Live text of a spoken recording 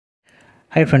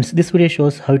Hi friends, this video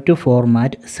shows how to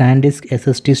format SanDisk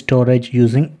SSD storage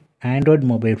using Android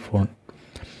mobile phone.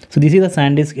 So this is the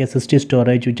SanDisk SSD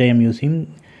storage which I am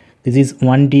using. This is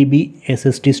 1 TB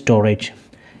SSD storage.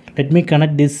 Let me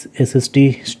connect this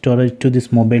SSD storage to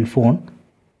this mobile phone.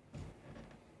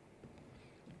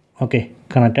 Okay,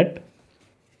 connected.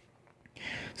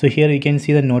 So here you can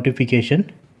see the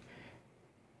notification.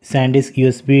 SanDisk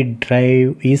USB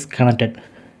drive is connected.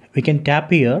 We can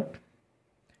tap here.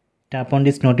 Tap on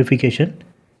this notification.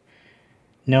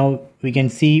 Now we can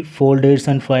see folders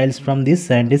and files from this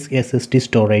SanDisk SSD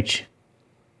storage.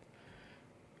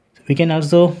 We can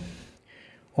also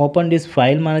open this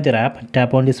file manager app.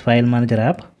 Tap on this file manager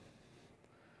app.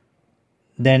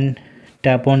 Then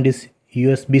tap on this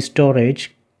USB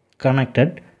storage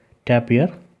connected. Tap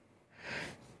here.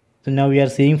 So now we are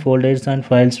seeing folders and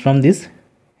files from this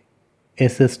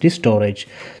SSD storage.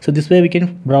 So this way we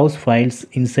can browse files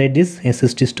inside this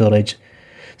SSD storage.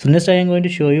 So next I am going to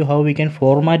show you how we can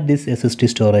format this SSD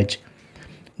storage.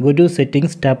 Go to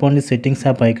settings, tap on the settings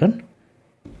app icon.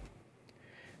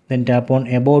 Then tap on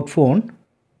about phone.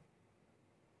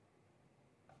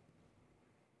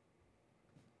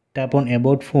 Tap on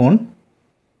about phone.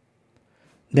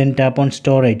 Then tap on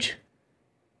storage.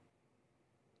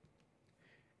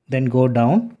 Then go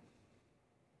down.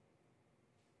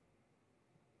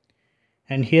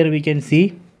 And here we can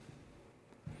see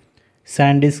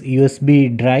SanDisk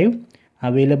USB drive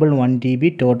available 1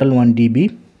 TB, total 1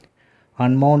 TB,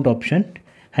 unmount option,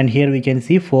 and here we can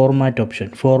see format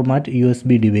option, format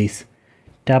USB device.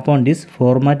 Tap on this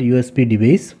format USB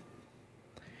device.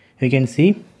 You can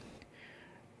see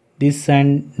this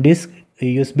SanDisk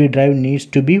USB drive needs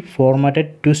to be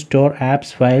formatted to store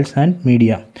apps, files and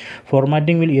media.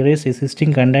 Formatting will erase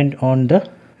existing content on the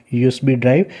USB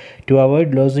drive. To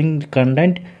avoid losing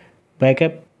content, back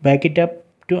it up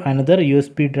to another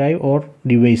USB drive or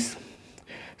device.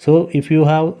 So if you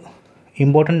have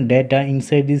important data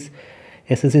inside this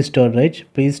SSD storage,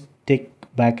 please take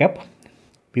backup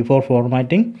before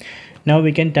formatting. Now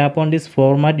we can tap on this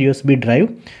format USB drive,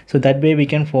 so that way we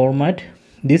can format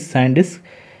this SanDisk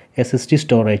SSD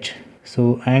storage.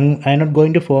 So I'm not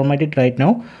going to format it right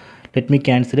now. Let me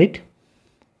cancel it.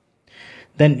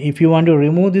 Then if you want to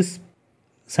remove this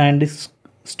SanDisk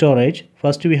storage,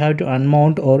 first we have to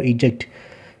unmount or eject.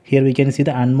 Here we can see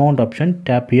the unmount option.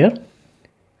 Tap here.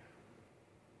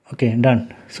 Okay,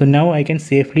 done. So now I can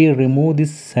safely remove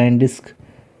this SanDisk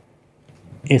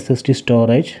SSD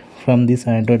storage from this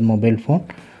Android mobile phone.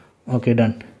 Okay,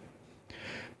 done.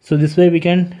 So this way we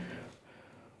can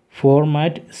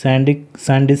format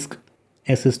SanDisk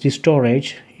SSD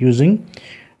storage using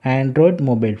Android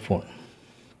mobile phone.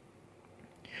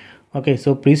 Okay,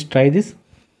 so please try this.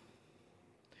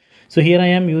 So here I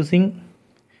am using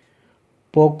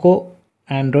Poco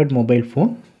Android mobile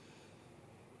phone.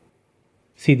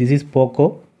 See, this is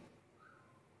Poco,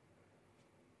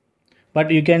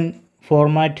 but you can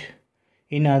format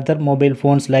in other mobile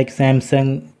phones like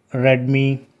Samsung,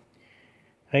 Redmi,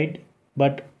 right?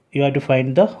 But you have to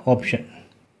find the option.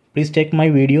 Please check my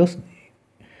videos.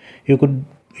 You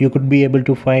could be able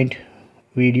to find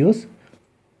videos.